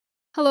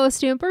Hello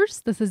Stampers,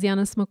 this is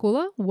Yana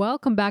Smakula.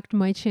 Welcome back to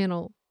my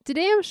channel.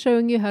 Today I'm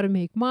showing you how to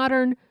make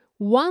modern,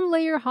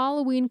 one-layer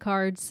Halloween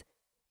cards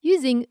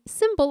using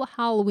simple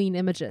Halloween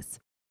images.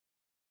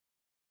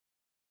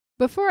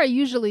 Before I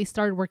usually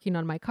start working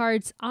on my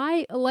cards,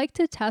 I like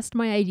to test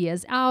my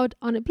ideas out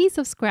on a piece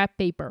of scrap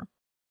paper.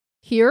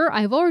 Here,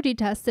 I've already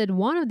tested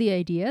one of the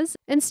ideas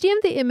and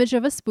stamped the image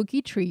of a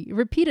spooky tree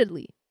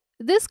repeatedly.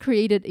 This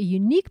created a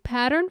unique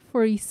pattern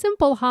for a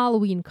simple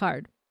Halloween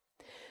card.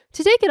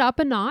 To take it up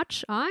a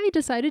notch, I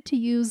decided to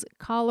use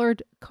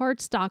colored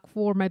cardstock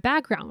for my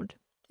background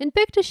and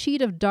picked a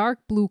sheet of dark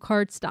blue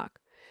cardstock.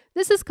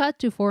 This is cut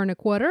to 4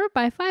 1/4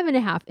 by 5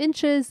 1/2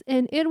 inches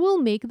and it will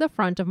make the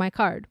front of my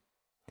card.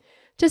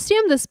 To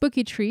stamp the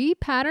spooky tree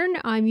pattern,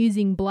 I'm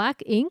using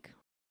black ink.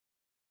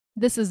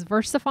 This is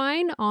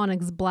VersaFine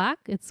Onyx Black.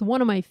 It's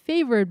one of my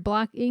favorite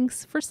black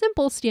inks for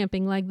simple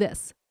stamping like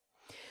this.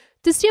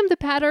 To stamp the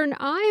pattern,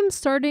 I'm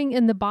starting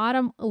in the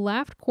bottom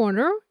left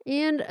corner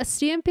and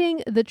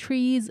stamping the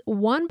trees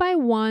one by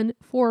one,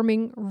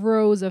 forming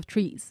rows of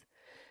trees.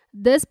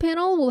 This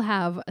panel will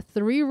have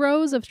 3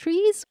 rows of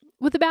trees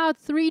with about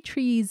 3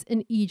 trees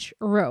in each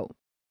row.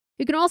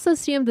 You can also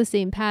stamp the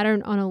same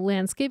pattern on a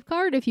landscape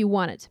card if you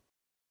want it.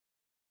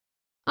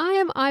 I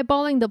am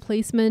eyeballing the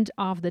placement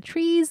of the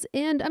trees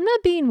and I'm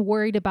not being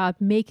worried about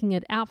making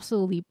it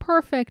absolutely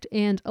perfect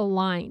and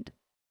aligned.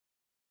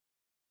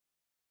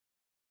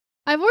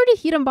 I've already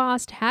heat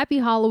embossed Happy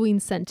Halloween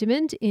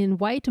sentiment in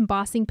white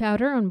embossing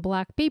powder on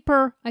black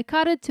paper. I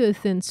cut it to a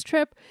thin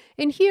strip,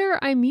 and here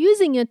I'm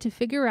using it to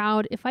figure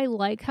out if I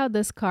like how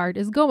this card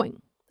is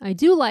going. I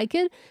do like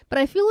it, but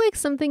I feel like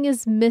something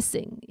is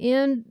missing,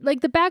 and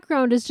like the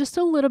background is just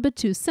a little bit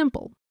too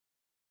simple.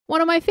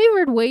 One of my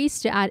favorite ways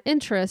to add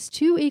interest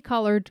to a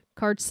colored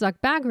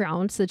cardstock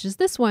background, such as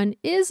this one,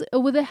 is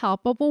with the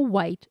help of a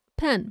white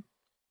pen.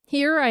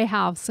 Here I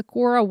have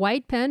Sakura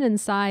white pen in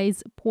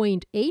size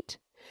 0.8.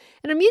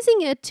 And I'm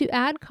using it to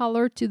add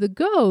color to the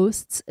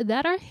ghosts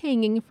that are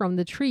hanging from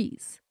the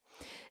trees.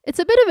 It's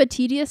a bit of a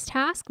tedious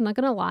task, I'm not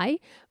gonna lie,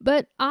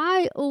 but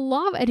I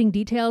love adding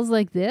details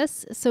like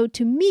this, so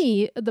to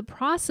me, the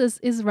process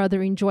is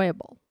rather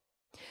enjoyable.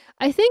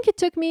 I think it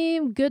took me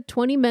a good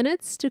 20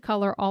 minutes to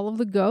color all of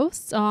the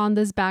ghosts on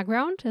this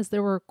background, as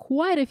there were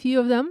quite a few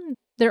of them.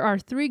 There are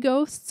 3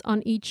 ghosts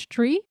on each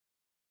tree.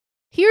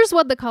 Here's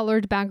what the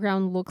colored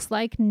background looks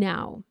like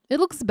now. It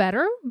looks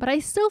better, but I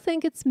still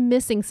think it's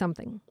missing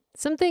something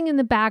in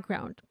the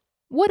background.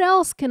 What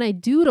else can I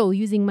doodle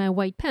using my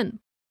white pen?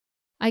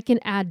 I can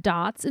add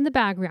dots in the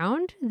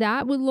background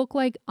that would look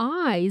like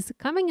eyes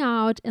coming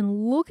out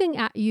and looking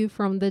at you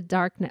from the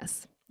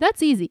darkness.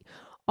 That's easy.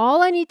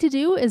 All I need to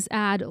do is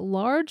add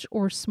large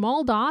or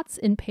small dots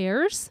in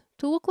pairs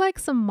to look like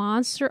some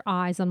monster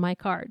eyes on my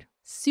card.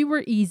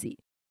 Super easy.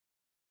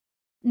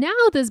 Now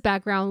this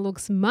background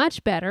looks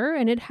much better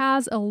and it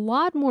has a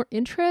lot more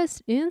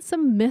interest and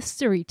some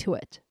mystery to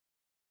it.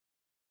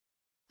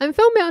 I'm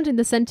foam mounting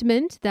the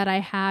sentiment that I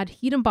had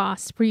heat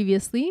embossed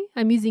previously.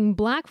 I'm using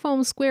black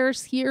foam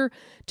squares here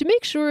to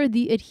make sure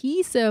the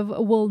adhesive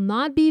will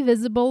not be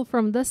visible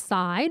from the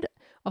side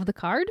of the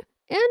card,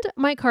 and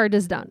my card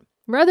is done.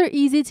 Rather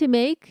easy to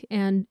make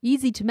and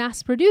easy to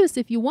mass produce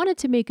if you wanted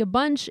to make a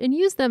bunch and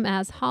use them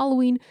as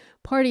Halloween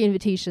party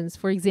invitations,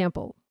 for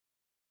example.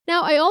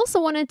 Now, I also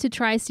wanted to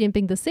try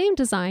stamping the same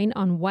design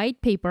on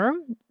white paper,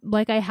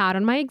 like I had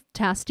on my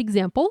test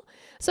example.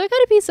 So I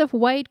got a piece of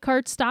white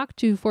cardstock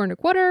to 4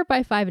 1/4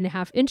 by 5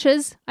 1/2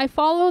 inches. I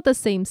followed the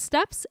same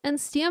steps and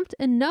stamped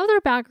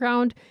another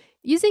background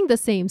using the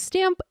same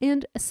stamp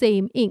and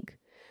same ink.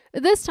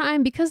 This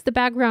time, because the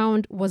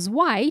background was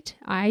white,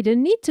 I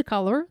didn't need to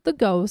color the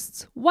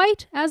ghosts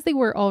white as they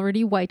were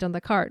already white on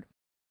the card.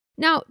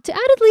 Now, to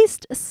add at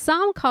least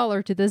some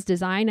color to this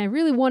design, I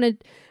really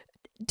wanted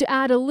to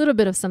add a little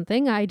bit of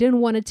something. I didn't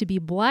want it to be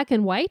black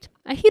and white.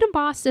 I heat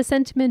embossed a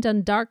sentiment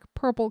on dark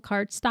purple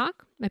cardstock.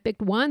 I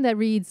picked one that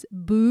reads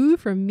 "Boo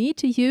from me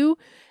to you"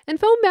 and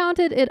foam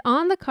mounted it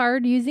on the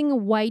card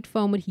using white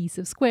foam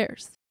adhesive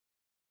squares.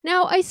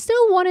 Now, I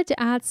still wanted to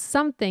add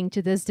something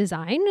to this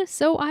design,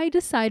 so I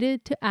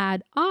decided to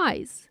add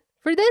eyes.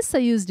 For this, I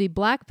used a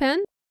black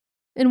pen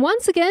and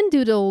once again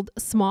doodled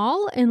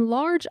small and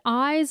large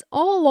eyes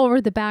all over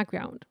the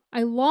background.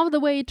 I love the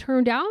way it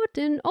turned out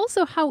and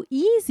also how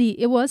easy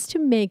it was to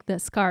make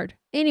this card.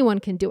 Anyone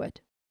can do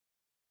it.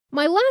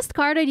 My last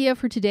card idea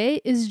for today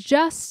is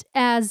just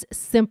as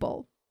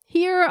simple.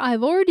 Here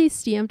I've already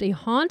stamped a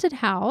haunted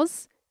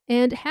house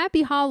and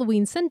Happy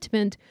Halloween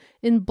sentiment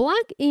in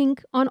black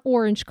ink on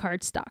orange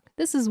cardstock.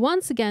 This is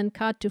once again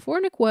cut to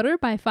 4 1/4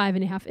 by 5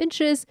 1/2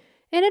 inches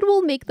and it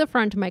will make the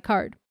front of my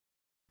card.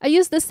 I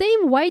used the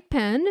same white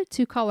pen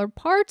to color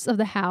parts of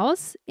the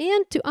house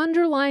and to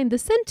underline the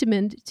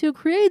sentiment to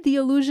create the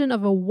illusion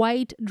of a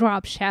white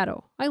drop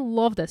shadow. I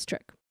love this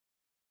trick.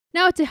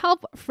 Now, to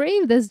help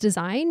frame this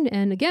design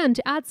and again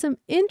to add some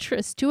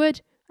interest to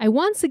it, I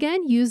once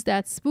again used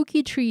that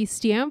spooky tree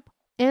stamp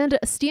and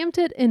stamped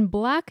it in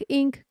black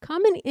ink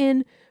coming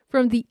in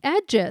from the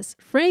edges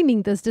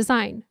framing this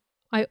design.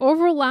 I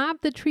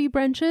overlapped the tree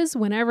branches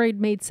whenever it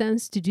made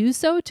sense to do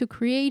so to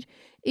create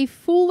a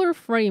fuller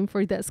frame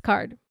for this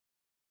card.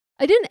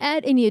 I didn't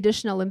add any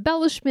additional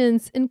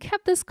embellishments and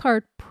kept this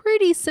card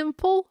pretty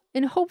simple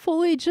and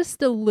hopefully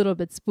just a little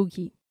bit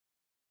spooky.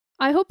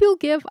 I hope you'll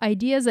give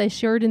ideas I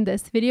shared in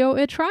this video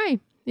a try.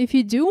 If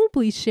you do,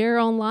 please share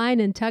online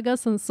and tag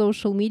us on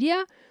social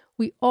media.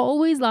 We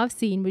always love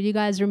seeing what you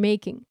guys are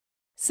making.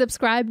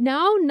 Subscribe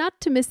now not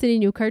to miss any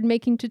new card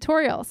making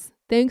tutorials.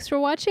 Thanks for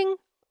watching.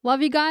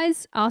 Love you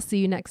guys. I'll see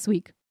you next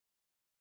week.